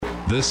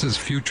This is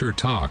Future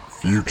Talk.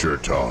 Future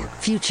Talk.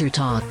 Future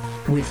Talk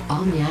with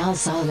Omnia Al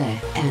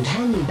Saleh and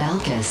Hani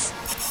Balkis.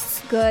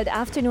 Good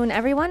afternoon,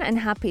 everyone, and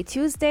happy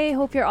Tuesday.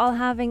 Hope you're all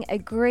having a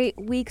great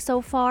week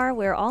so far.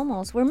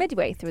 We're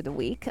midway through the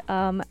week,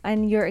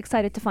 and you're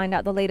excited to find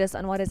out the latest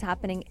on what is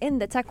happening in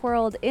the tech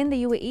world, in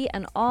the UAE,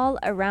 and all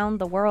around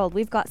the world.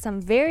 We've got some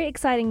very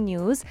exciting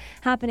news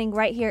happening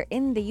right here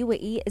in the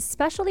UAE,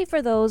 especially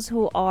for those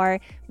who are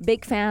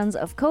big fans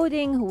of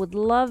coding, who would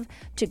love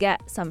to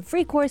get some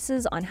free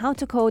courses on how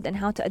to code and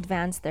how to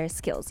advance their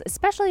skills,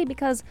 especially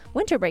because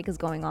winter break is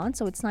going on,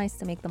 so it's nice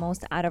to make the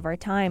most out of our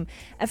time.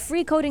 A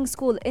free coding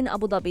school in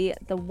Abu Dhabi,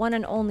 the one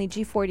and only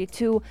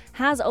G42,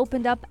 has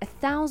opened up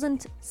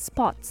 1,000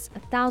 spots,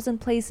 1,000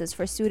 places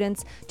for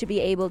students to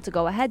be able to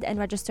go ahead and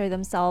register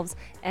themselves.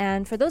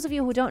 And for those of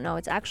you who don't know,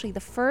 it's actually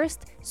the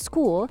first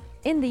school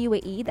in the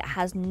UAE that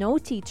has no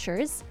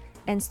teachers,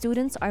 and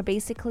students are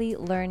basically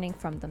learning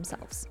from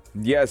themselves.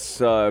 Yes,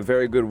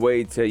 very good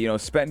way to,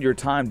 spend your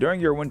time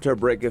during your winter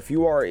break if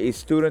you are a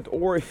student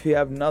or if you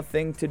have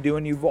nothing to do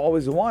and you've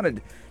always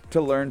wanted to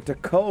learn to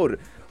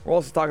code. We're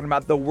also talking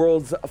about the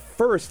world's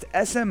first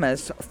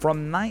SMS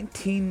from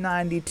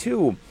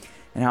 1992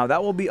 and how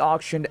that will be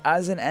auctioned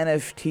as an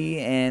NFT,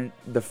 and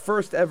the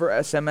first ever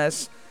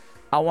SMS.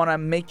 I want to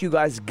make you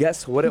guys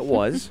guess what it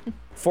was.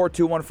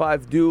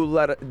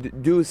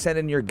 4215, do send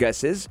in your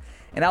guesses,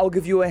 and I will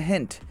give you a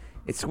hint.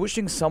 It's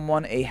wishing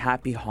someone a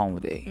happy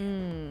holiday.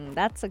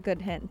 That's a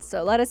good hint.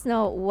 So let us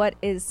know what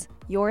is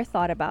your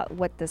thought about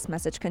what this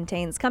message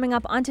contains. Coming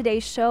up on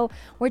today's show,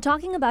 we're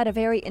talking about a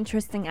very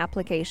interesting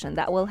application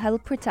that will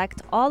help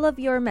protect all of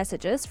your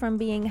messages from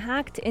being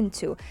hacked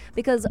into,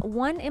 because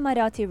one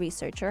Emirati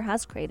researcher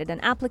has created an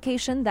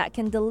application that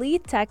can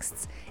delete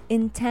texts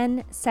in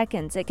 10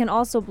 seconds. It can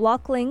also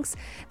block links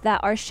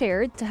that are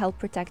shared to help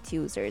protect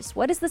users.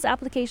 What is this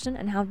application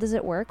and how does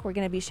it work? We're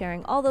going to be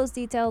sharing all those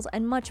details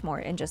and much more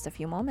in just a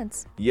few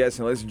moments. Yes,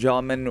 and ladies and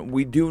gentlemen,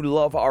 we do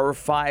love our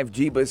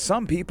 5G, but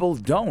some people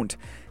don't.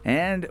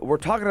 And we're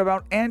talking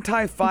about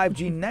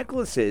anti-5G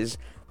necklaces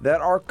that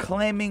are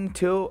claiming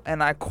to,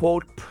 and I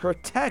quote,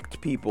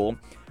 protect people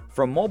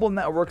from mobile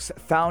networks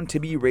found to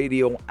be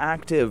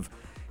radioactive.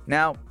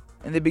 Now,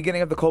 in the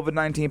beginning of the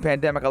COVID-19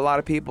 pandemic, a lot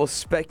of people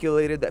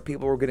speculated that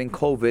people were getting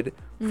COVID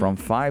from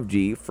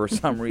 5G for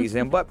some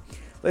reason. But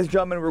ladies and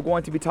gentlemen, we're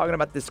going to be talking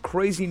about this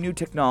crazy new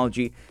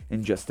technology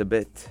in just a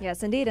bit.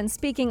 Yes, indeed. And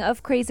speaking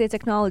of crazy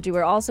technology,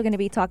 we're also going to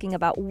be talking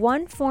about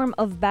one form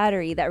of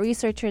battery that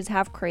researchers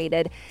have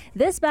created.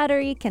 This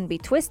battery can be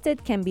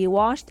twisted, can be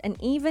washed, and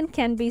even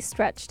can be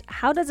stretched.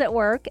 How does it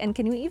work? And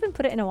can you even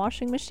put it in a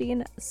washing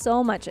machine?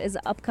 So much is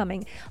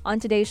upcoming on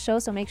today's show.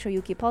 So make sure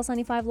you keep Pulse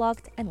 95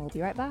 locked, and we'll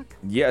be right back.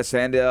 Yes,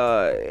 and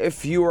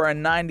if you are a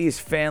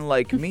 90s fan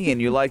like me and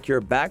you like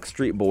your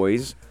Backstreet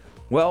Boys,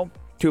 well,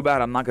 too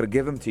bad I'm not going to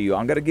give them to you.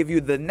 I'm going to give you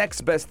the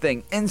next best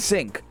thing, in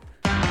sync.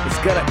 It's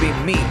going to be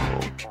me.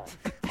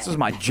 This is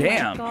my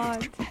jam. Oh my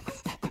God.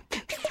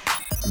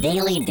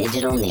 Daily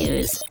digital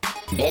news.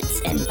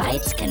 Bits and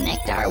bytes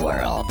connect our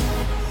world.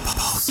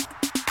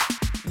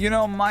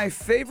 My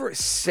favorite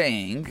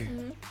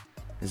saying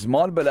is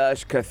 "ما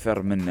بلاش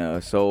كثر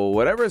منه." So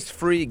whatever is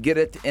free, get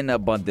it in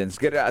abundance.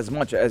 Get it as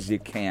much as you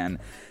can.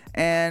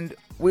 And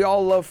we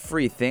all love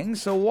free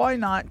things, so why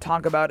not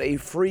talk about a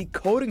free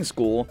coding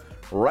school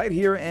right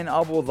here in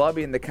Abu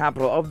Dhabi, in the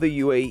capital of the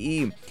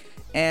UAE.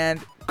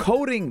 And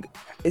coding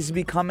is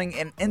becoming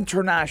an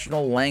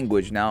international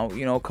language now.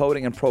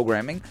 Coding and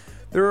programming,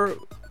 they're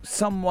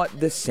somewhat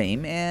the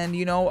same. And,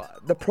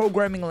 the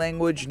programming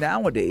language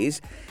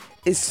nowadays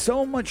is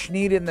so much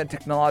needed in the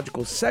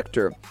technological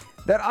sector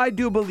that I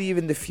do believe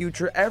in the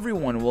future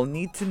everyone will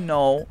need to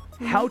know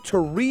how to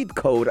read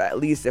code, at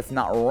least if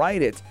not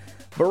write it.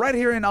 But right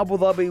here in Abu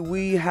Dhabi,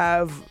 we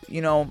have,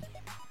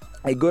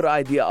 a good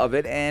idea of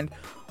it. And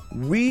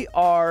we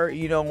are,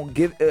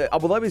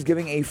 Abu Dhabi is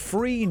giving a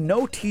free,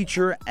 no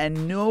teacher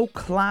and no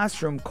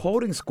classroom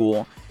coding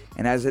school,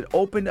 and has it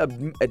opened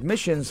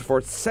admissions for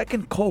its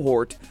second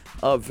cohort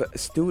of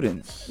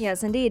students.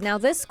 Yes, indeed. Now,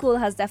 this school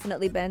has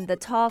definitely been the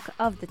talk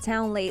of the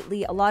town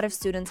lately. A lot of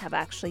students have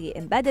actually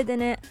embedded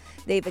in it.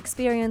 They've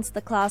experienced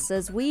the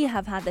classes. We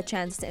have had the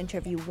chance to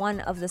interview one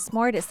of the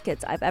smartest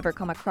kids I've ever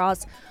come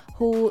across,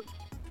 who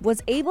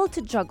was able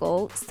to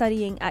juggle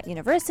studying at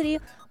university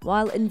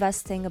while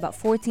investing about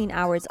 14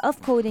 hours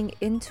of coding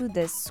into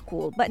this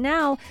school. But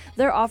now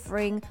they're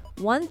offering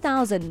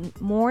 1,000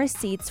 more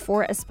seats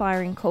for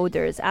aspiring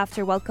coders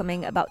after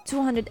welcoming about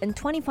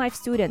 225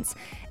 students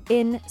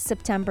in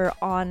September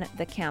on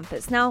the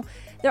campus. Now,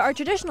 there are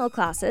traditional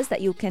classes that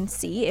you can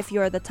see if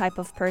you're the type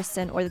of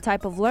person or the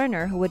type of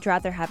learner who would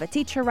rather have a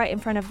teacher right in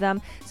front of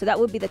them. So that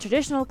would be the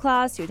traditional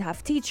class. You'd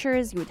have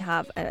teachers, you'd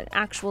have an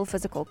actual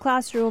physical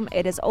classroom.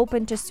 It is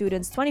open to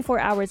students 24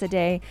 hours a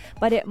day,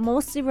 but it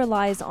mostly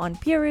relies on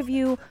peer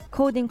review,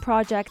 coding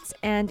projects,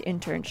 and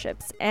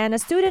internships. And a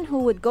student who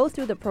would go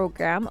through the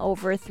program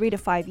over 3 to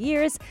 5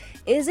 years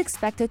is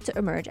expected to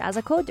emerge as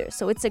a coder.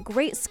 So it's a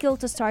great skill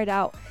to start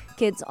out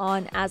kids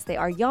on as they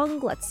are young,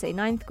 let's say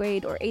 9th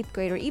grade or 8th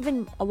grade or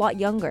even a lot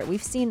younger.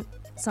 We've seen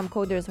some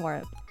coders who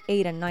are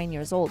 8 and 9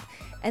 years old.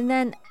 And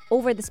then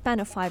over the span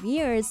of 5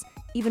 years,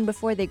 even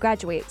before they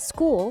graduate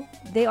school,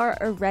 they are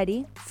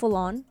already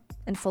full-on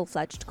and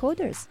full-fledged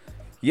coders.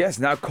 Yes,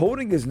 now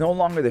coding is no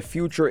longer the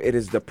future, it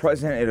is the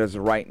present, it is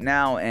right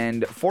now.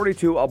 And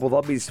 42 Abu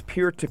Dhabi's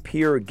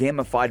peer-to-peer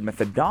gamified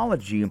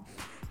methodology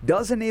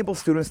does enable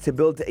students to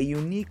build a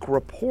unique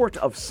rapport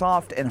of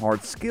soft and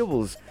hard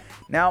skills.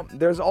 Now,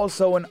 there's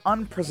also an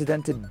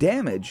unprecedented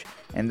damage,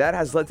 and that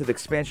has led to the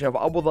expansion of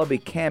Abu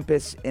Dhabi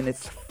campus in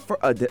its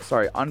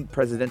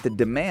unprecedented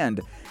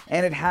demand,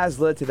 and it has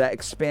led to that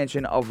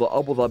expansion of the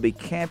Abu Dhabi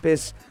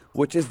campus,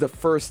 which is the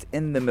first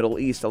in the Middle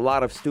East. A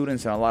lot of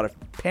students and a lot of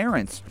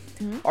parents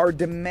are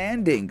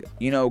demanding,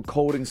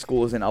 coding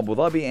schools in Abu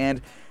Dhabi,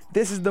 and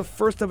this is the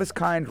first of its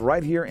kind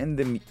right here in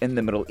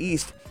the Middle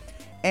East.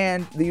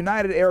 And the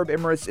United Arab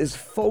Emirates is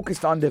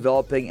focused on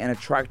developing and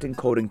attracting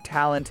coding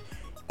talent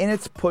in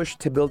its push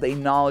to build a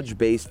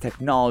knowledge-based,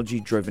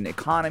 technology-driven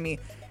economy.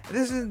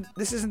 This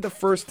isn't the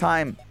first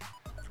time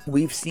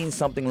we've seen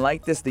something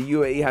like this. The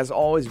UAE has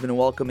always been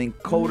welcoming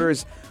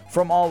coders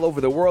from all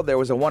over the world. There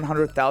was a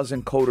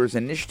 100,000 coders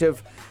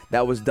initiative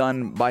that was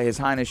done by His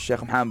Highness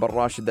Sheikh Mohammed bin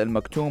Rashid Al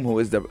Maktoum, who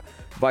is the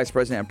Vice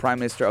President and Prime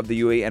Minister of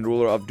the UAE and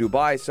ruler of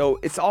Dubai. So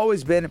it's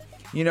always been,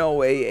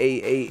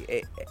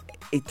 a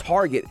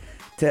target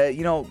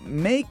to,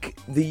 make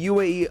the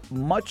UAE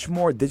much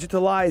more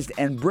digitalized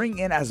and bring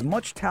in as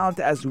much talent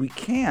as we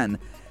can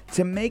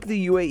to make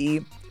the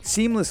UAE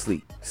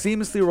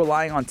seamlessly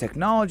relying on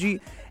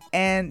technology.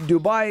 And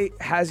Dubai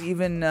has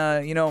even,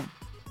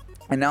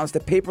 announced a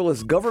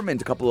paperless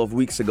government a couple of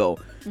weeks ago.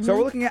 So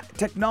we're looking at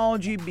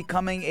technology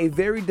becoming a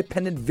very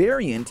dependent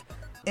variant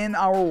in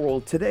our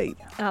world today.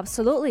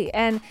 Absolutely.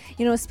 And,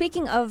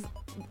 speaking of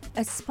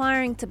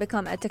aspiring to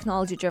become a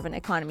technology-driven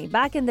economy,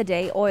 back in the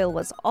day, oil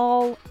was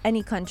all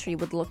any country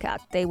would look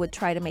at. They would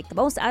try to make the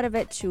most out of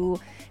it to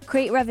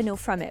create revenue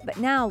from it. But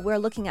now we're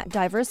looking at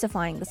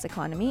diversifying this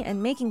economy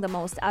and making the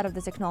most out of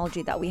the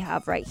technology that we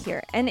have right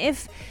here. And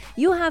if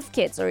you have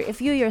kids, or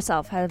if you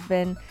yourself have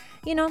been,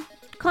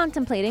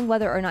 contemplating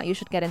whether or not you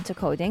should get into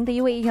coding, the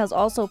UAE has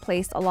also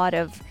placed a lot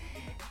of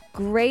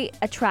great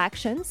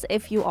attractions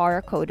if you are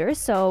a coder.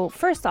 So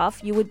first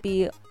off, you would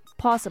be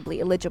possibly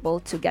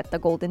eligible to get the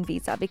golden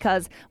visa,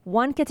 because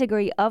one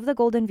category of the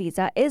golden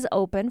visa is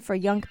open for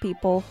young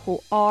people who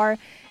are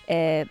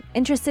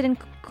interested in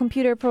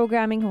computer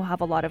programming, who have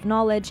a lot of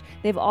knowledge.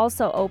 They've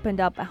also opened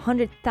up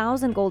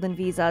 100,000 golden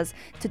visas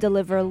to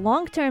deliver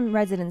long-term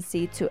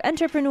residency to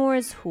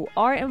entrepreneurs who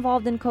are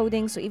involved in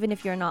coding. So even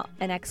if you're not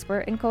an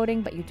expert in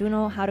coding, but you do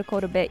know how to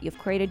code a bit, you've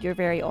created your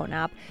very own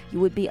app, you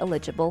would be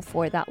eligible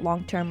for that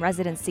long-term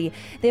residency.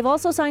 They've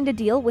also signed a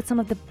deal with some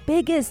of the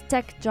biggest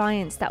tech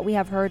giants that we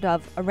have heard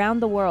of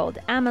around the world.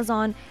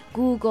 Amazon,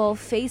 Google,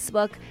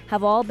 Facebook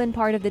have all been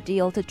part of the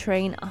deal to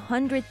train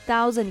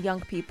 100,000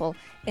 young people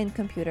in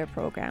computer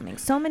programming.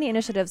 So many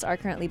initiatives are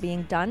currently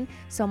being done,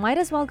 so might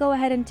as well go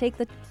ahead and take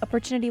the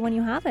opportunity when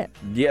you have it.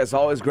 Yes,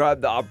 always grab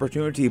the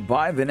opportunity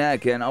by the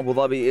neck, and Abu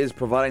Dhabi is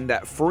providing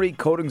that free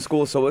coding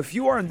school. So if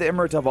you are in the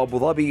Emirate of Abu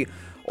Dhabi,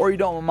 or you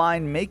don't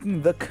mind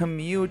making the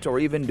commute or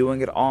even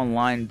doing it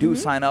online, do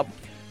sign up.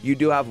 You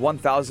do have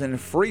 1,000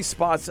 free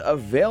spots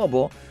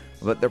available,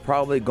 but they're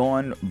probably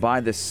going by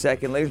the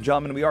second. Ladies and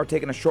gentlemen, we are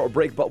taking a short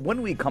break, but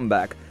when we come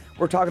back,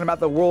 we're talking about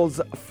the world's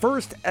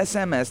first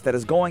SMS that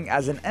is going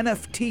as an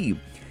NFT,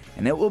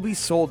 and it will be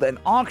sold and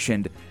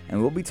auctioned, and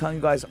we'll be telling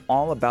you guys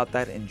all about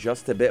that in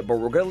just a bit. But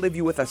we're going to leave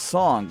you with a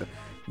song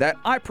that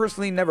I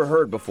personally never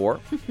heard before.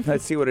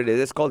 Let's see what it is.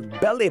 It's called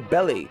Belly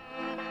Belly.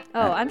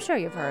 Oh, I'm sure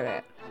you've heard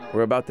it.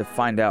 We're about to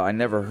find out. I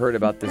never heard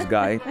about this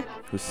guy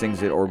who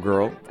sings it, or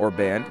girl, or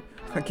band.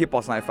 Keep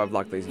Pulse 95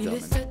 locked, ladies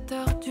and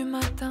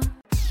gentlemen.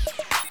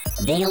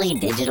 Daily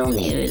digital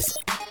news.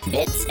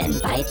 Bits and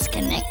bytes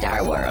connect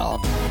our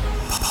world.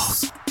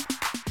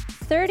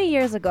 30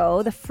 years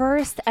ago, the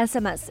first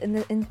SMS in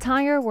the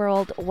entire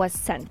world was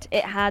sent.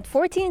 It had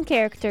 14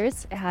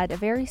 characters. It had a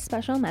very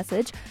special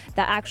message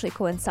that actually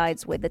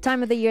coincides with the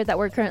time of the year that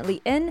we're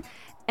currently in.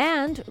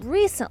 And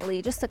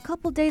recently, just a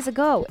couple days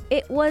ago,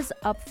 it was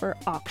up for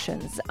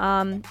auctions.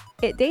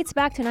 It dates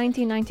back to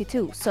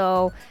 1992.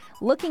 So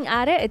looking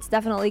at it, it's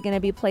definitely going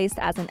to be placed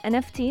as an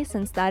NFT,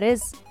 since that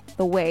is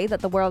the way that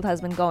the world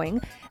has been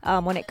going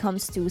when it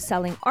comes to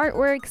selling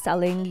artwork,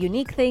 selling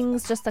unique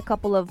things. Just a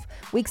couple of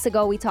weeks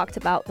ago, we talked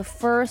about the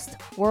first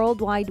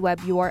World Wide Web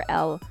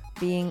URL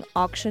being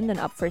auctioned and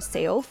up for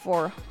sale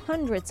for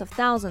hundreds of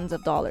thousands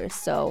of dollars.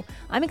 So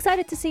I'm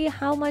excited to see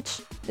how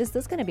much is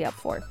this going to be up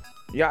for.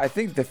 Yeah, I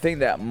think the thing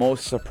that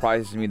most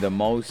surprises me the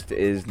most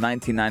is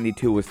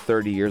 1992 was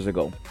 30 years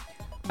ago.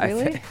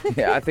 Really?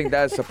 I think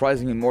that is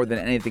surprising me more than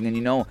anything.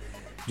 And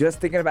just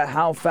thinking about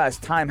how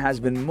fast time has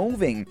been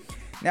moving.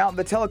 Now,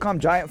 the telecom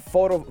giant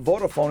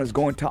Vodafone is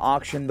going to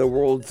auction the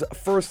world's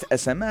first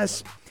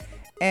SMS.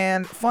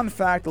 And fun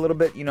fact, a little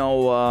bit,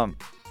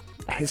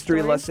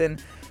 history lesson.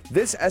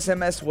 This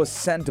SMS was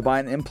sent by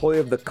an employee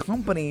of the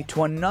company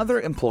to another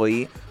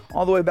employee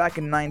all the way back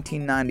in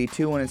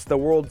 1992. And it's the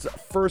world's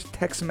first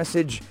text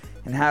message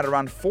and had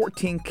around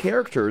 14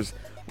 characters,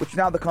 which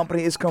now the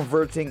company is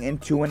converting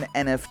into an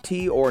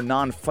NFT or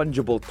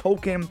non-fungible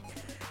token.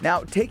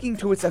 Now, taking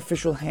to its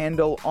official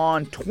handle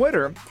on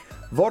Twitter,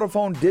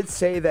 Vodafone did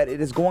say that it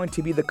is going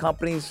to be the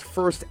company's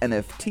first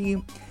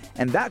NFT,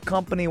 and that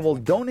company will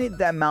donate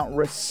the amount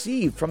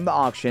received from the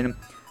auction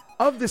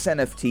of this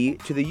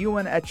NFT to the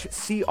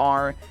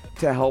UNHCR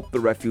to help the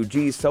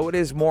refugees. So it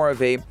is more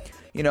of a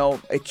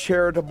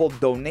charitable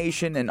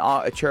donation and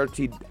a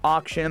charity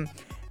auction.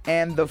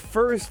 And the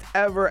first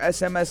ever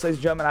SMS, ladies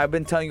and gentlemen, I've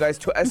been telling you guys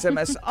to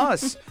SMS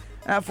us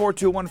at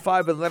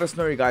 4215 and let us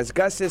know your guys'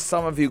 guesses.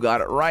 Some of you got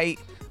it right.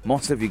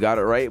 Most of you got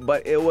it right.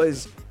 But it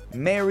was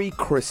Merry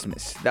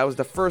Christmas. That was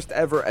the first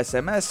ever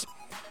SMS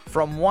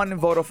from one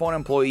Vodafone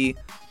employee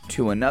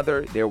to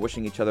another. They're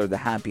wishing each other the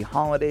happy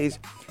holidays.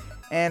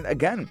 And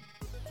again,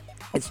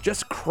 it's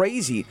just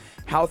crazy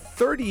how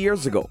 30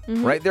 years ago,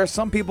 right? There are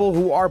some people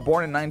who are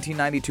born in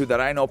 1992 that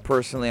I know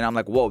personally, and I'm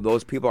like, whoa,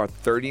 those people are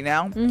 30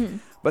 now?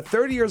 But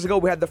 30 years ago,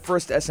 we had the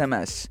first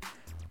SMS.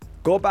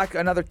 Go back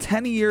another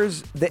 10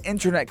 years, the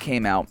internet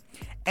came out.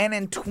 And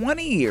in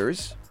 20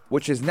 years,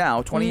 which is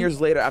now, 20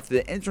 years later after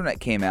the internet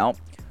came out,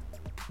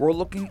 we're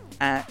looking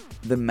at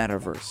the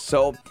metaverse.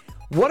 So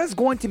what is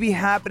going to be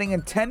happening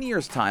in 10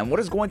 years' time?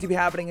 What is going to be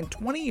happening in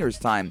 20 years'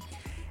 time?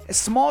 A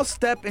small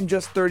step in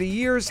just 30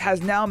 years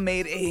has now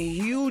made a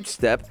huge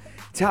step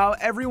to how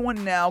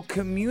everyone now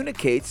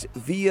communicates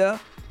via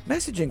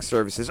messaging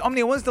services.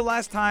 Omnia, when's the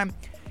last time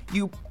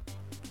you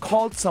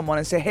called someone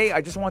and say, hey,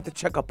 I just want to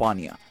check up on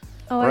you?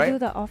 Oh, right? I do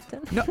that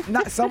often. No,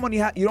 not someone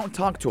you don't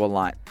talk to a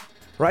lot,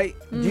 right?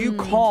 Do you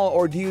call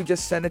or do you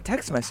just send a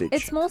text message?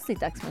 It's mostly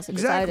text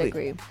messages. Exactly. I'd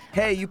agree.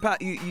 Hey,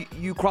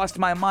 you crossed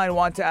my mind.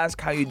 Want to ask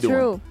how you doing?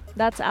 True.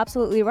 That's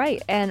absolutely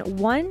right. And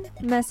one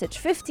message,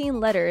 15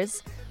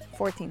 letters,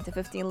 14 to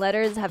 15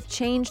 letters, have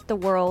changed the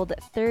world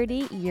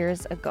 30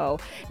 years ago.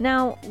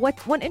 Now,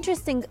 one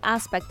interesting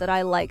aspect that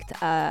I liked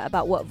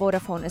about what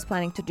Vodafone is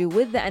planning to do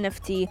with the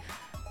NFT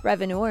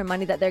revenue or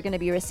money that they're going to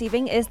be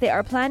receiving is they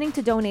are planning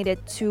to donate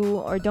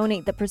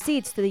the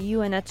proceeds to the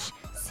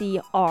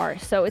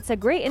UNHCR. So it's a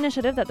great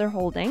initiative that they're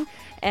holding,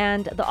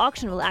 and the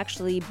auction will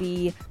actually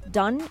be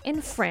done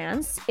in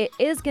France. It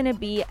is going to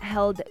be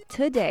held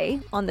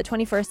today on the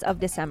 21st of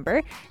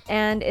December,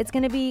 and it's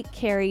going to be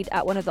carried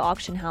at one of the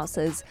auction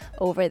houses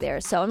over there.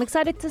 So I'm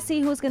excited to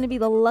see who's going to be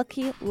the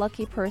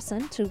lucky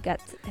person to get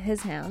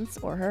his hands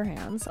or her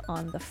hands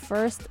on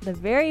the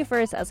very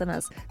first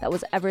SMS that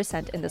was ever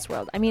sent in this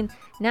world. I mean,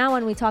 now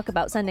when we talk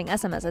about sending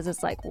SMSs,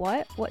 it's like,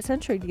 what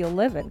century do you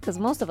live in? Because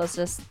most of us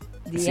just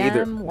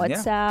DM,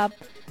 WhatsApp,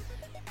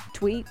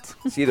 tweet.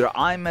 It's either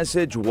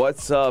iMessage,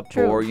 WhatsApp,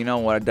 True.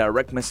 or a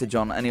direct message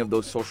on any of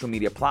those social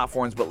media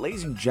platforms. But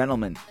ladies and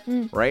gentlemen,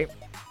 right?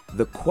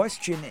 The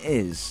question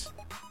is,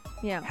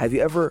 have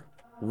you ever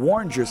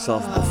warned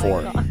yourself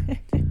before?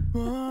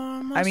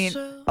 I mean,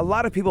 a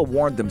lot of people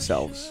warned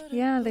themselves.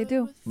 Yeah, they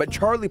do. But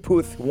Charlie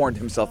Puth warned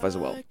himself as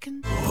well.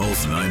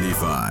 Pulse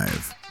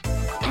 95.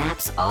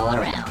 Apps all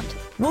around.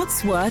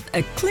 What's worth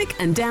a click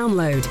and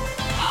download?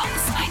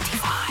 Pulse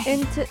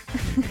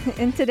 95.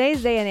 In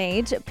today's day and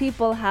age,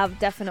 people have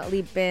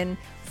definitely been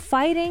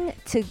fighting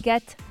to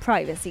get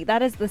privacy.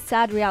 That is the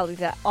sad reality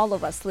that all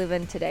of us live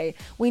in today.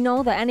 We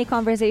know that any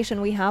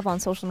conversation we have on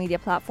social media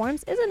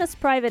platforms isn't as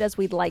private as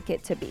we'd like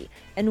it to be.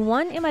 And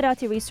one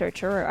Emirati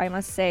researcher, or I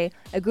must say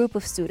a group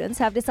of students,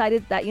 have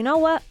decided that, you know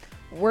what?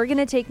 We're going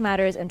to take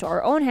matters into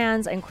our own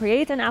hands and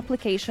create an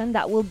application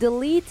that will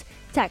delete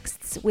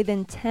texts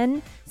within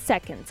 10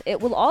 seconds. It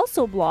will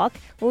also block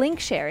link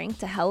sharing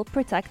to help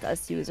protect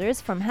us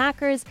users from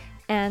hackers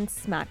and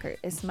hackers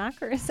and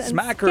scammers.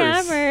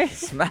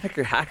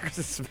 Hackers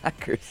and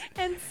smackers.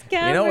 And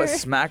scammers. You know what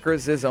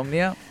smackers is,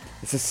 Omnia?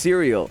 It's a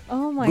cereal.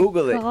 Oh my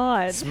Google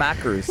God. it.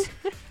 Smackers.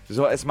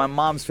 It's my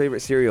mom's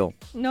favorite cereal.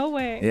 No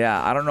way.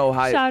 Yeah, I don't know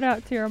how. Shout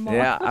out to your mom.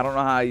 Yeah, I don't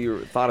know how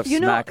you thought of You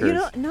know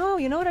smackers.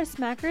 you know what are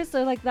smackers?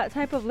 They're like that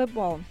type of lip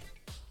balm.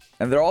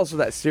 And they're also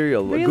that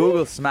cereal. Really?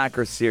 Google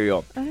Smackers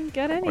cereal. I didn't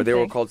get anything. Or they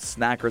were called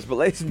Snackers. But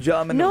ladies and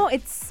gentlemen. No,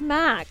 it's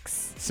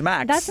Smacks.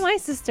 Smacks. That's my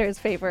sister's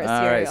favorite All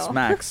right, cereal.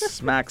 Smacks.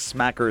 Smacks,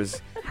 Smackers,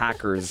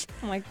 Hackers.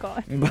 Oh my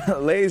God.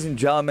 But ladies and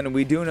gentlemen,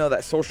 we do know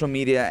that social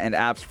media and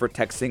apps for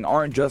texting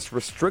aren't just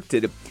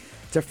restricted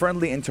to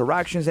friendly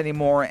interactions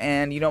anymore.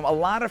 And, a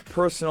lot of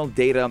personal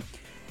data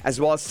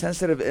as well as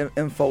sensitive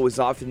info is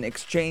often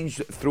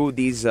exchanged through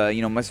these,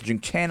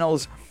 messaging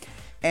channels.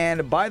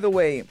 And by the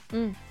way,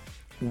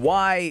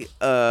 why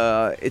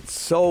it's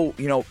so,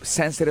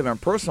 sensitive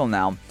and personal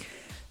now,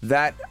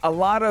 that a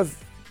lot of,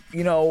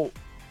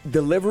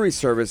 delivery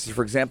services,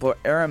 for example,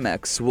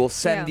 Aramex, will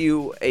send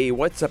you a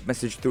WhatsApp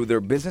message through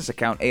their business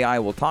account. AI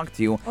will talk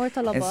to you Or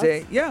and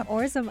say,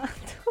 Or Zomato.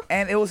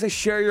 and it will say,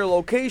 share your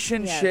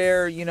location, Yes.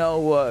 share,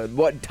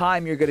 what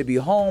time you're going to be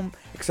home,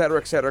 et cetera,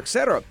 et cetera, et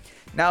cetera.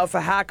 Now, if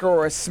a hacker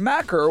or a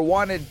smacker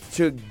wanted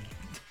to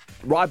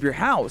rob your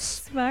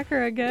house,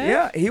 Smacker again?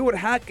 yeah, he would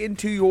hack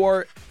into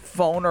your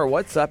phone or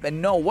WhatsApp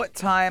and know what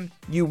time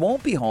you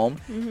won't be home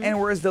and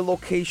where is the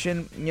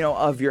location,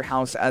 of your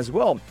house as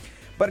well.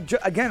 But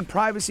again,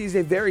 privacy is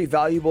a very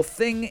valuable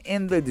thing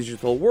in the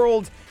digital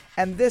world,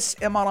 And this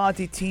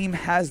Emirati team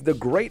has the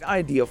great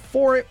idea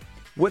for it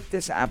with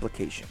this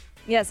application.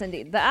 Yes,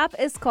 indeed. The app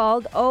is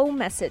called O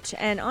Message.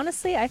 And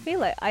honestly, I feel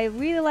like I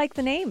really like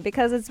the name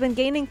because it's been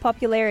gaining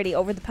popularity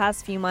over the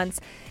past few months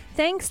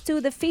thanks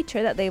to the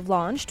feature that they've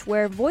launched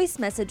where voice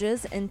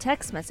messages and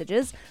text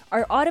messages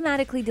are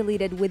automatically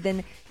deleted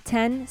within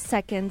 10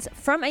 seconds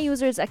from a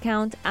user's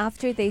account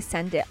after they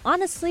send it.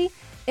 Honestly,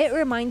 it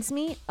reminds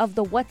me of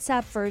the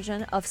WhatsApp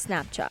version of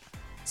Snapchat.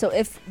 So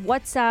if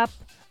WhatsApp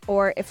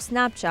or if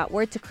Snapchat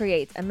were to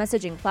create a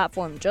messaging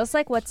platform just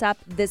like WhatsApp,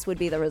 this would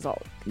be the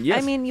result.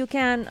 Yes. I mean, you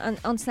can,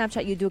 on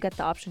Snapchat, you do get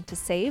the option to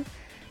save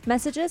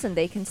messages and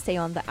they can stay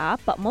on the app.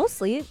 But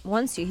mostly,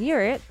 once you hear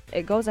it,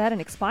 it goes ahead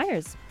and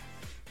expires.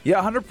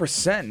 Yeah,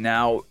 100%.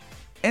 Now,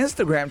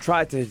 Instagram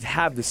tried to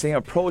have the same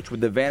approach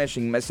with the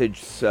vanishing message,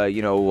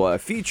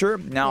 feature.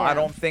 Now, I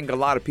don't think a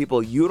lot of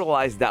people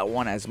utilize that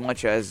one as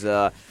much as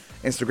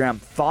Instagram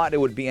thought it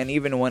would be. And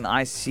even when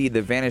I see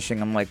the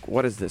vanishing, I'm like,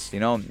 what is this?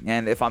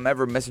 And if I'm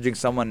ever messaging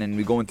someone and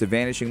we go into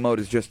vanishing mode,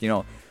 it's just,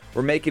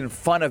 we're making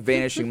fun of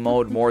vanishing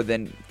mode more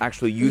than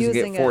actually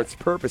using it for its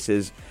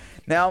purposes.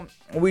 Now,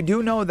 we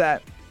do know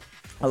that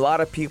a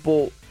lot of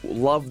people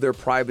love their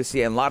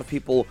privacy and a lot of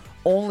people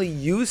only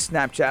use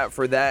Snapchat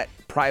for that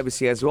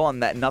privacy as well,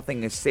 and that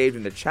nothing is saved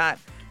in the chat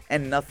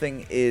and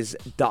nothing is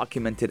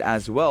documented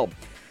as well.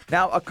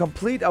 Now, a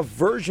complete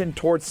aversion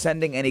towards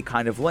sending any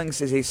kind of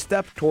links is a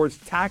step towards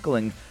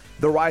tackling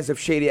the rise of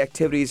shady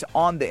activities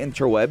on the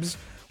interwebs,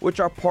 which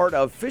are part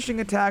of phishing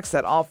attacks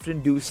that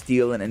often do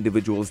steal an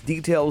individual's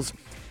details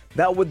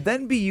that would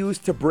then be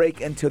used to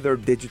break into their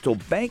digital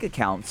bank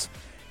accounts.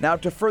 Now,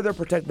 to further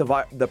protect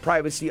the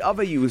privacy of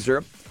a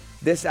user,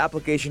 this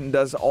application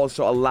does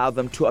also allow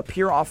them to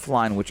appear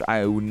offline, which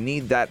I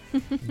need that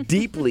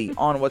deeply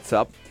on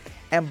WhatsApp,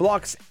 and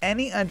blocks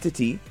any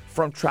entity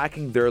from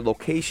tracking their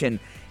location.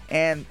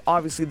 And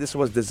obviously, this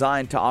was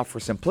designed to offer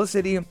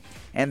simplicity,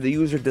 and the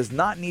user does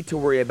not need to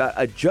worry about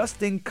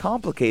adjusting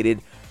complicated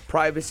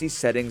privacy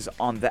settings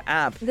on the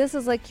app. This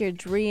is like your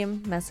dream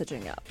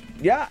messaging app.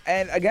 Yeah,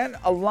 and again,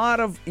 a lot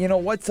of,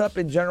 WhatsApp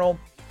in general,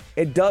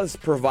 it does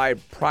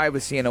provide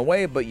privacy in a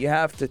way, but you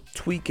have to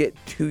tweak it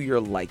to your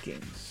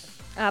likings.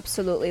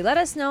 Absolutely. Let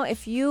us know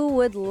if you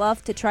would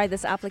love to try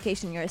this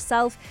application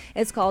yourself.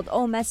 It's called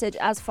O Message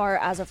as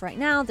of right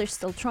now. They're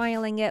still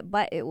trialing it,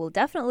 but it will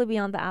definitely be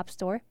on the App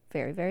Store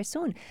very, very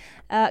soon.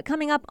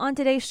 Coming up on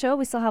today's show,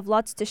 we still have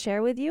lots to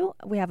share with you.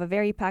 We have a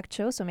very packed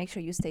show, so make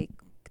sure you stay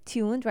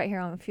tuned right here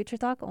on Future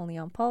Talk, only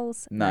on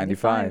Pulse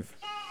 95.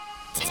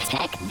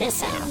 Check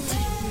this out.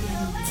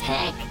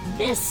 Check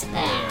this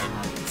out.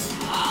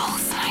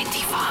 Pulse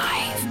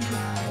 95.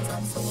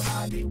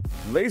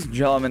 Ladies and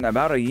gentlemen,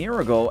 about a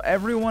year ago,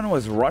 everyone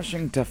was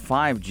rushing to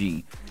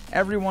 5G.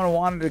 Everyone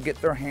wanted to get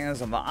their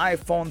hands on the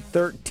iPhone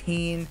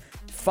 13,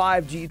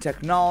 5G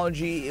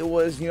technology. It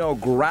was,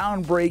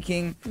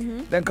 groundbreaking.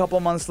 Then a couple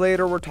months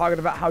later, we're talking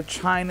about how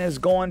China is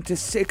going to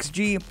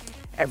 6G.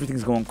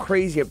 Everything's going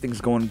crazy.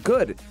 Everything's going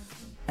good.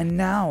 And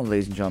now,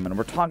 ladies and gentlemen,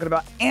 we're talking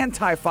about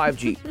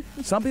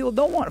anti-5G. Some people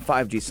don't want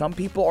 5G. Some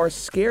people are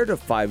scared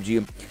of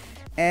 5G.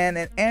 And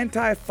an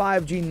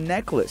anti-5G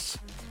necklace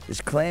is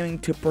claiming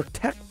to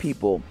protect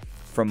people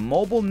from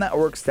mobile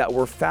networks that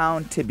were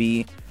found to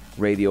be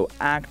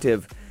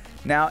radioactive.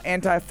 Now,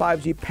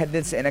 anti-5G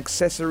pendants and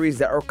accessories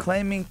that are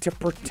claiming to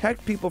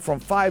protect people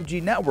from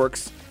 5G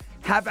networks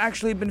have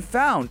actually been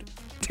found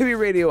to be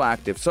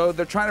radioactive. So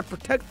they're trying to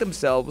protect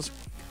themselves,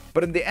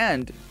 but in the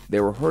end,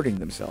 they were hurting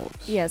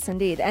themselves. Yes,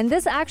 indeed. And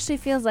this actually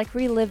feels like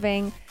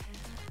reliving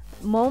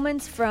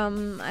moments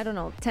from,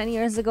 10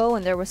 years ago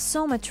when there was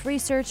so much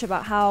research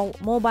about how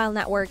mobile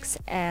networks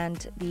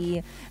and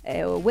the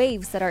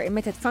waves that are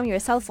emitted from your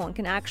cell phone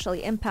can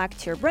actually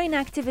impact your brain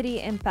activity,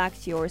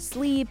 impact your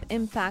sleep,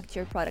 impact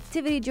your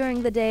productivity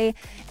during the day.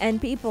 And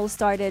people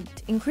started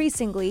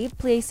increasingly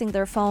placing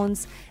their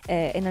phones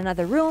in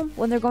another room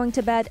when they're going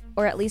to bed,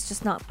 or at least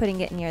just not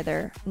putting it near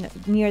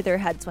their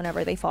heads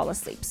whenever they fall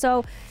asleep.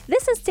 So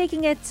this is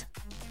taking it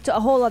to a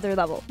whole other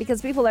level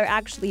because people are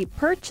actually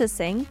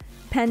purchasing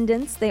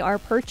pendants, they are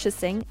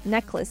purchasing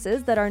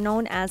necklaces that are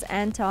known as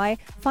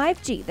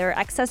anti-5G. They're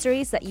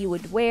accessories that you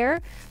would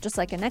wear, just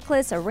like a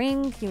necklace, a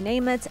ring, you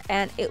name it,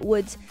 and it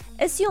would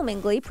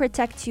assumingly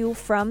protect you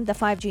from the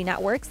 5G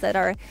networks that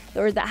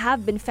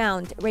have been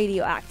found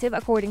radioactive,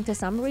 according to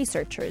some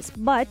researchers.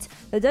 But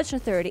the Dutch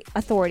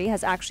authority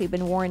has actually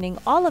been warning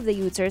all of the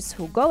users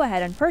who go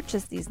ahead and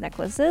purchase these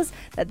necklaces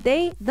that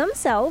they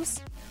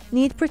themselves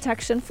need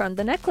protection from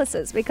the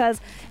necklaces because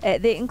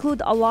they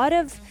include a lot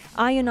of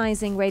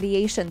ionizing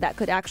radiation that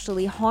could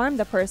actually harm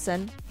the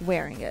person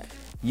wearing it.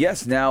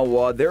 Yes,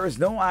 now there is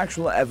no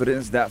actual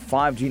evidence that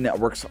 5G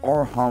networks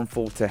are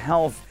harmful to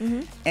health,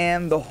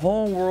 and the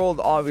whole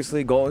world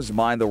obviously goes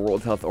by the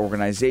World Health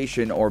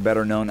Organization, or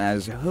better known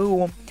as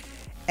WHO,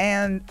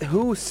 and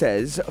WHO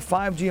says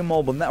 5G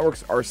mobile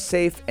networks are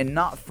safe and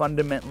not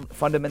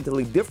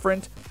fundamentally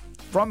different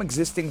from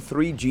existing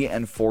 3G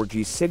and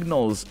 4G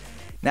signals.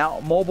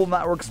 Now, mobile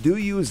networks do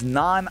use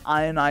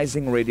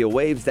non-ionizing radio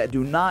waves that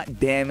do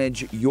not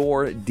damage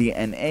your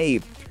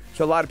DNA.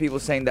 So a lot of people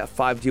saying that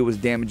 5G was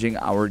damaging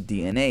our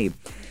DNA.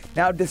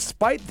 Now,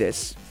 despite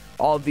this,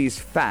 all these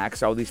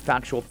facts, all these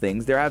factual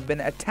things, there have been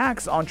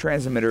attacks on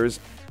transmitters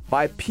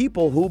by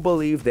people who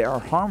believe they are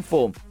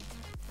harmful.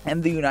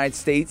 In the United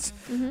States,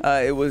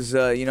 it was,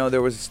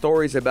 there was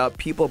stories about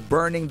people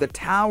burning the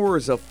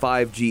towers of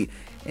 5G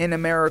in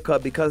America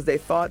because they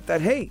thought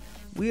that, hey,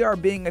 we are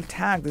being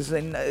attacked. This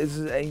is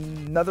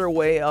another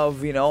way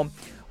of,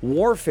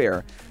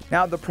 warfare.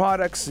 Now, the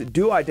products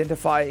do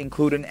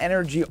include an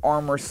energy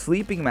armor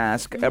sleeping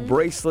mask, a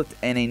bracelet,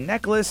 and a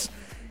necklace.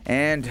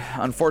 And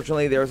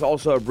unfortunately, there's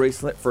also a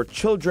bracelet for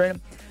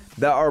children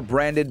that are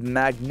branded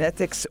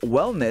Magnetics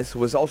Wellness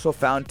was also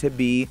found to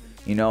be,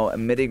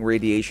 emitting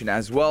radiation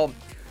as well.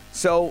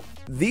 So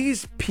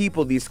these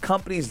people, these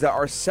companies that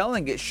are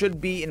selling it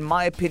should be, in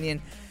my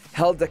opinion,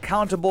 held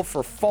accountable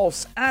for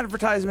false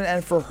advertisement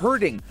and for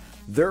hurting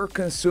their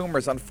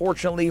consumers.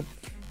 Unfortunately,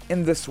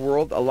 in this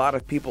world, a lot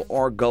of people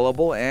are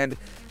gullible, and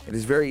it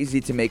is very easy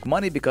to make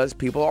money because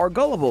people are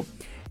gullible.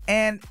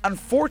 And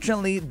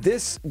unfortunately,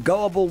 this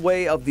gullible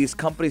way of these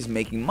companies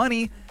making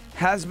money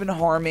has been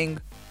harming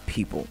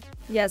people.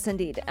 Yes,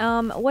 indeed.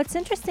 What's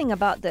interesting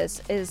about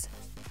this is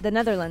the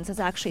Netherlands has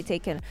actually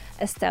taken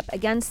a step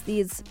against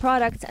these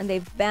products, and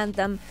they've banned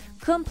them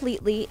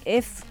completely.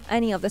 If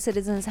any of the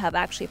citizens have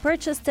actually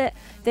purchased it,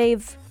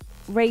 they've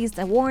raised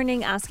a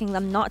warning asking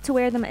them not to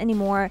wear them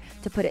anymore,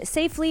 to put it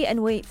safely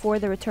and wait for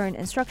the return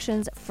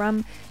instructions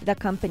from the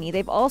company.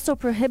 They've also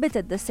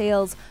prohibited the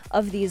sales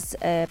of these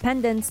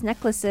pendants,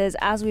 necklaces.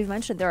 As we've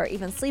mentioned, there are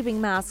even sleeping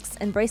masks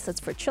and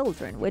bracelets for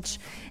children, which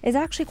is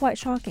actually quite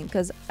shocking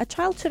because a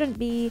child shouldn't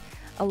be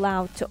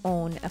allowed to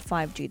own a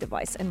 5G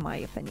device, in my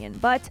opinion.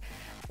 But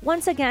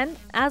once again,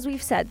 as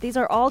we've said, these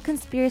are all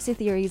conspiracy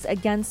theories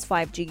against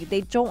 5G.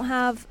 They don't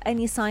have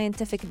any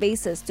scientific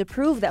basis to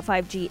prove that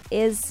 5G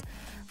is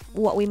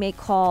what we may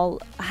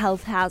call a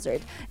health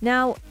hazard.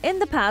 Now, in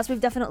the past, we've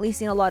definitely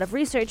seen a lot of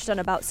research done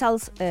about cell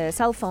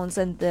phones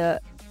and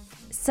the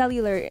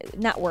cellular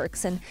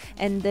networks and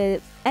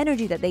the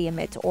energy that they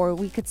emit, or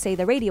we could say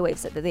the radio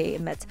waves that they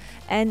emit.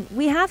 And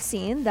we have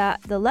seen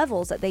that the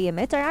levels that they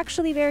emit are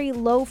actually very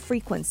low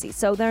frequency.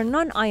 So they're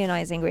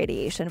non-ionizing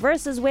radiation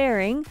versus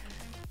wearing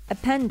a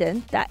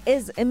pendant that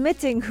is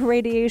emitting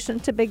radiation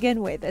to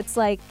begin with. It's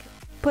like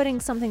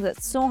putting something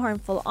that's so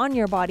harmful on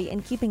your body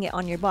and keeping it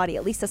on your body.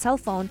 At least a cell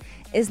phone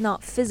is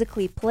not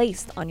physically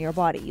placed on your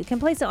body. You can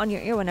place it on your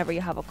ear whenever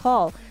you have a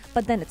call,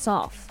 but then it's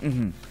off.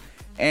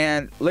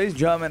 And ladies and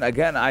gentlemen,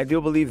 again, I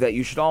do believe that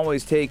you should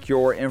always take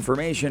your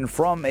information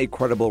from a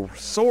credible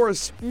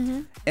source.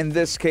 In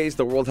this case,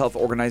 the World Health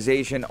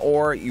Organization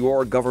or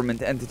your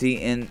government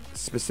entity in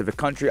specific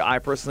country. I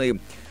personally,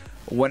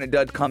 when it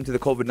did come to the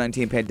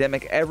COVID-19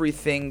 pandemic,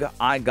 everything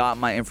I got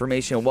my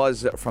information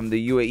was from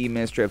the UAE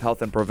Ministry of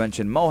Health and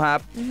Prevention,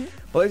 MOHAP.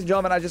 But ladies and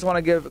gentlemen, I just want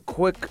to give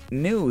quick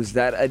news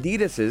that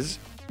Adidas's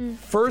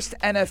first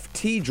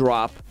NFT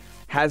drop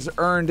has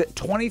earned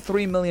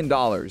 $23 million.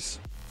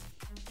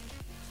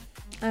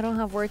 I don't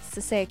have words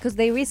to say because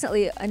they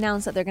recently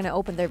announced that they're going to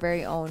open their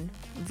very own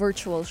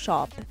virtual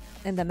shop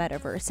in the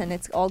metaverse, and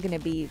it's all going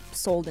to be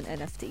sold in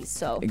NFTs.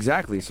 So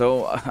Exactly.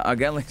 So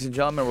again, ladies and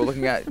gentlemen, we're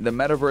looking at the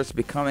metaverse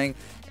becoming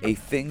a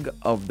thing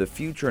of the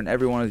future, and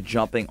everyone is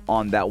jumping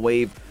on that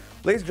wave.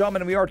 Ladies and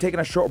gentlemen, we are taking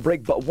a short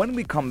break, but when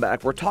we come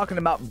back, we're talking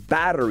about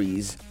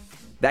batteries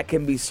that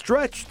can be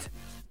stretched,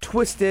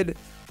 twisted,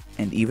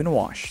 and even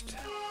washed.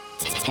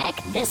 Check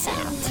this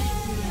out.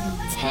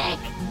 Check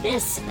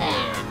this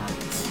out.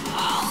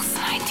 Pulse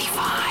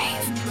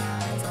 95.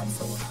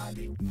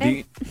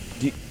 Do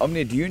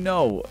you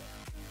know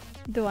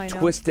do I know?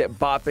 Twist It,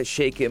 Bop It,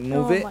 Shake It,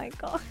 Move It? Oh my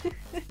God.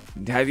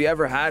 Have you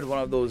ever had one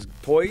of those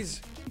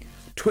toys?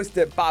 Twist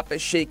It, Bop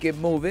It, Shake It,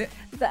 Move It.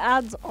 The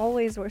ads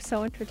always were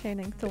so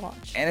entertaining to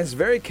watch. And it's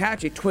very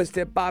catchy. Twist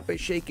It, Bop It,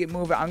 Shake It,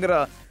 Move It. I'm going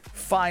to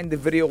find the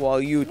video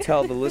while you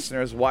tell the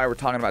listeners why we're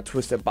talking about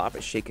Twist It, Bop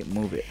It, Shake It,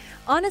 Move It.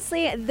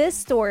 Honestly, this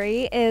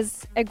story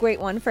is a great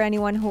one for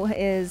anyone who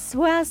has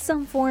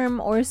some form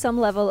or some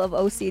level of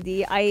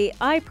OCD.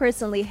 I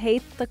personally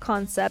hate the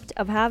concept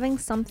of having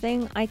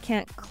something I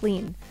can't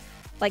clean.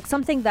 Like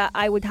something that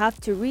I would have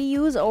to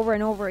reuse over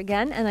and over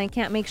again, and I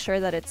can't make sure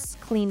that it's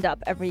cleaned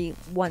up every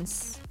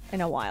once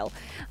in a while.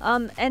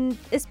 And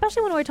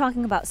especially when we're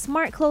talking about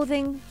smart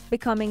clothing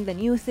becoming the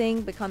new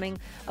thing, becoming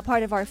a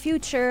part of our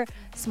future,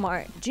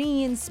 smart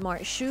jeans,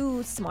 smart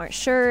shoes, smart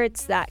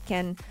shirts that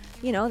can,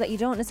 that you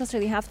don't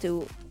necessarily have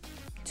to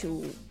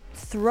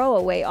throw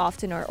away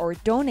often or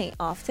donate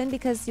often,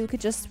 because you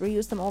could just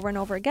reuse them over and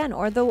over again.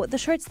 Or the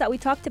shirts that we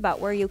talked about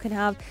where you can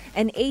have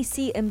an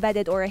AC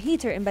embedded or a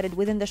heater embedded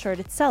within the shirt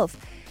itself,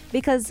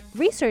 because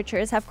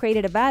researchers have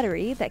created a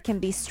battery that can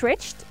be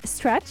stretched,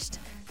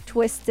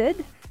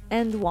 twisted,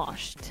 and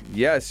washed.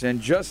 Yes,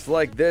 and just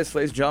like this,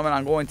 ladies and gentlemen,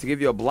 I'm going to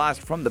give you a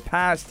blast from the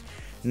past.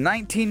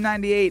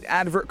 1998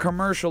 advert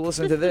commercial.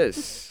 Listen to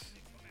this.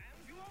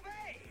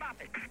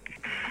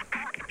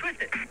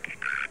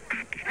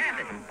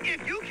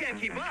 If you can't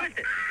keep up,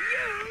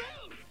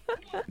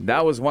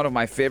 That was one of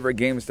my favorite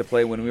games to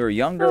play when we were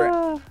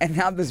younger. And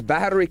now this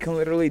battery can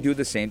literally do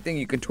the same thing.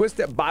 You can twist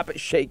it, bop it,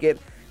 shake it,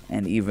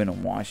 and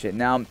even wash it.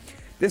 Now,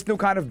 this new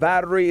kind of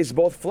battery is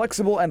both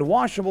flexible and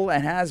washable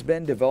and has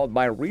been developed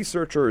by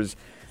researchers.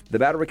 The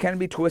battery can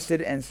be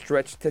twisted and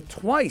stretched to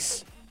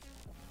twice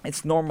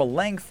its normal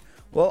length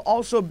while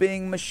also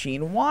being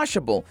machine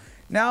washable.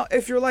 Now,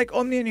 if you're like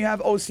Omni and you have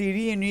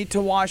OCD and you need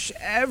to wash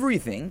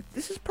everything,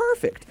 this is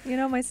perfect. You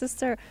know, my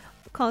sister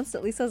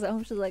constantly says at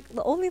home, she's like,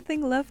 the only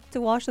thing left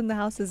to wash in the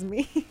house is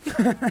me.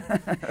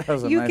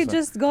 You could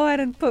just go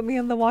ahead and put me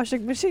in the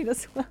washing machine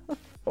as well.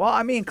 Well,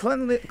 I mean,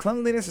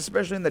 cleanliness,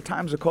 especially in the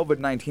times of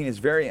COVID-19, is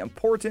very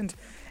important.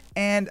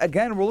 And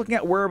again, we're looking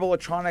at wearable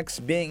electronics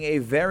being a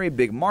very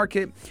big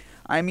market.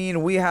 I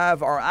mean, we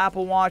have our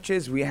Apple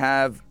Watches, we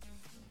have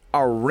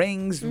our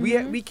rings.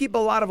 We keep a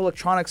lot of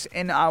electronics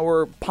in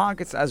our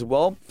pockets as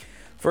well.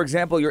 For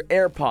example, your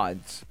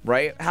AirPods,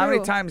 right? How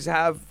many times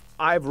have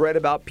I've read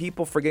about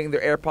people forgetting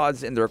their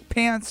AirPods in their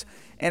pants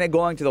and it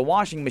going to the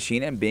washing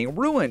machine and being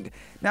ruined?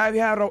 Now,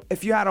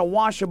 if you had a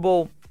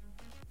washable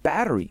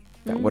battery,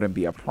 that wouldn't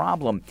be a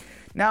problem.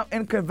 Now,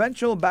 in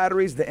conventional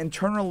batteries, the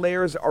internal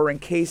layers are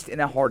encased in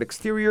a hard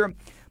exterior.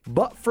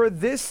 But for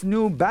this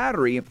new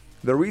battery,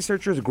 the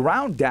researchers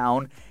ground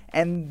down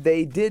and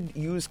they did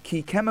use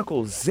key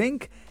chemicals,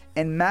 zinc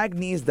and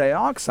manganese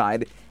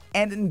dioxide,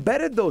 and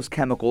embedded those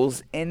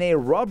chemicals in a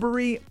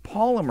rubbery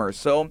polymer.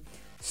 So,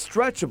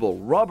 stretchable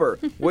rubber,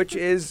 which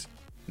is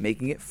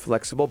making it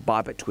flexible,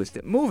 bop it, twist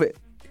it, move it.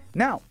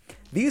 Now,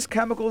 these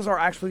chemicals are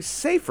actually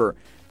safer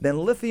than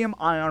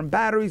lithium-ion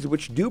batteries,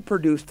 which do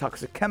produce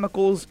toxic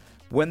chemicals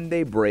when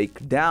they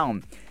break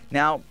down.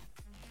 Now,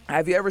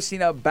 have you ever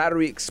seen a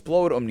battery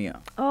explode,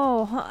 Omnia?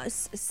 Oh,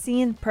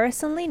 seen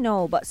personally?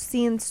 No, but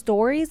seen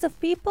stories of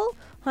people?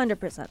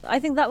 100%. I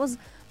think that was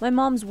my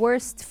mom's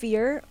worst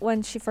fear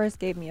when she first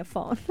gave me a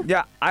phone.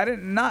 Yeah,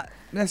 not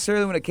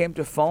necessarily when it came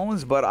to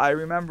phones, but I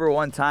remember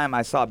one time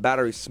I saw a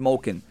battery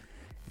smoking.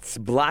 It's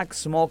black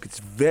smoke. It's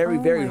very,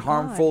 very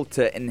harmful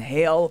to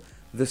inhale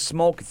the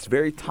smoke. It's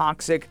very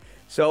toxic.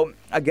 So,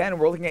 again,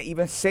 we're looking at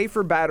even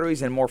safer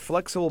batteries and more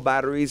flexible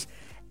batteries.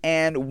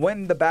 And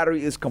when the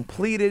battery is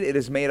completed, it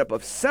is made up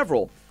of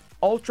several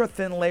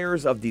ultra-thin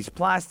layers of these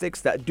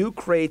plastics that do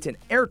create an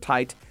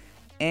airtight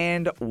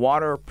and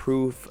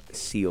waterproof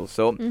seal.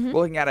 So, we're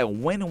looking at a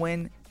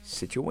win-win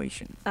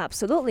situation.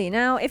 Absolutely.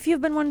 Now, if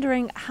you've been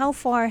wondering how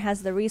far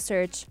has the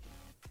research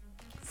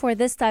for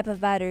this type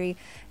of battery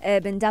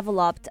been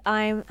developed,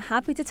 I'm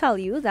happy to tell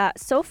you that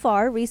so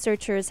far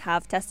researchers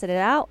have tested it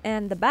out,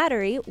 and the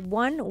battery,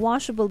 one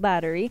washable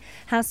battery,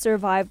 has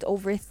survived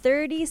over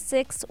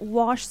 36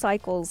 wash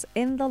cycles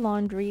in the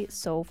laundry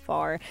so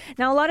far.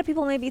 Now, a lot of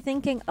people may be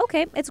thinking,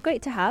 okay, it's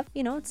great to have,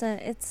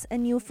 it's a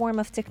new form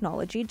of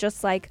technology,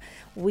 just like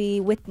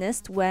we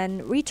witnessed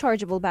when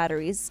rechargeable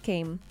batteries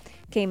came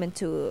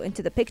into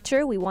the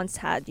picture. We once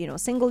had,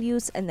 single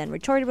use, and then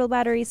rechargeable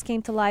batteries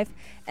came to life.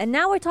 And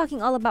now we're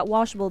talking all about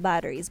washable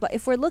batteries. But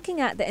if we're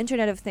looking at the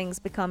Internet of Things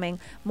becoming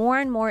more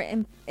and more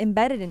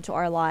embedded into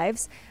our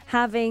lives,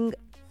 having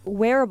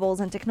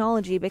wearables and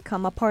technology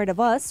become a part of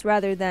us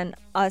rather than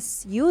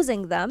us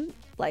using them,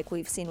 like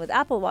we've seen with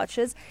Apple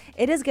Watches,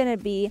 it is going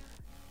to be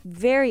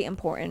very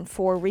important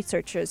for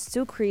researchers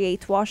to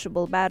create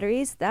washable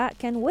batteries that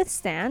can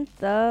withstand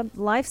the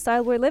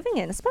lifestyle we're living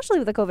in, especially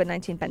with the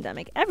COVID-19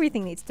 pandemic.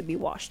 Everything needs to be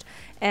washed.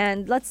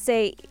 And let's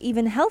say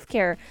even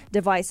healthcare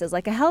devices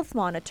like a health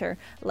monitor,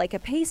 like a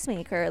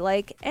pacemaker,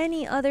 like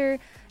any other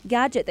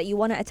gadget that you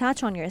want to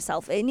attach on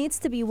yourself, it needs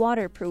to be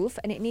waterproof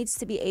and it needs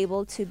to be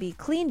able to be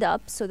cleaned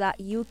up so that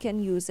you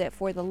can use it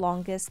for the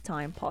longest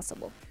time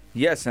possible.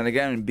 Yes, and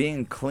again,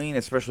 being clean,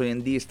 especially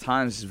in these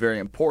times, is very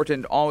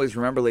important. Always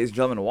remember, ladies and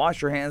gentlemen,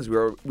 wash your hands.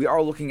 We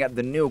are looking at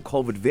the new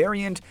COVID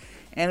variant,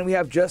 and we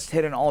have just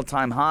hit an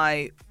all-time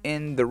high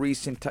in the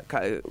recent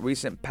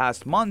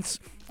past months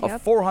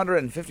of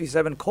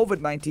 457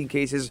 COVID-19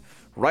 cases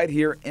right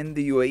here in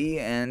the UAE,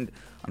 and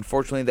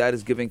unfortunately, that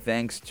is giving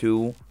thanks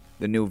to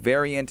the new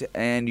variant.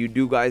 And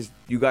you guys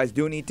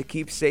do need to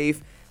keep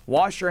safe.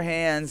 Wash your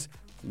hands,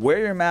 wear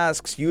your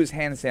masks, use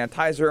hand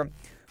sanitizer.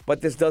 But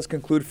this does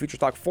conclude Future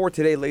Talk for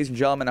today, ladies and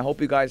gentlemen. I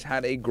hope you guys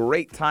had a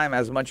great time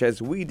as much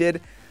as we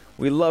did.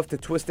 We love to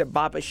twist it,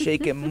 bop it,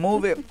 shake it,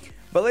 move it.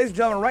 But ladies and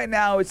gentlemen, right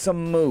now it's a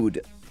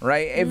mood,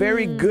 right? A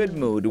very good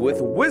mood with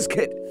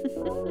WizKid.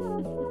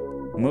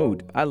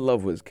 Mood. I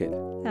love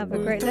WizKid. Have a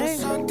great day.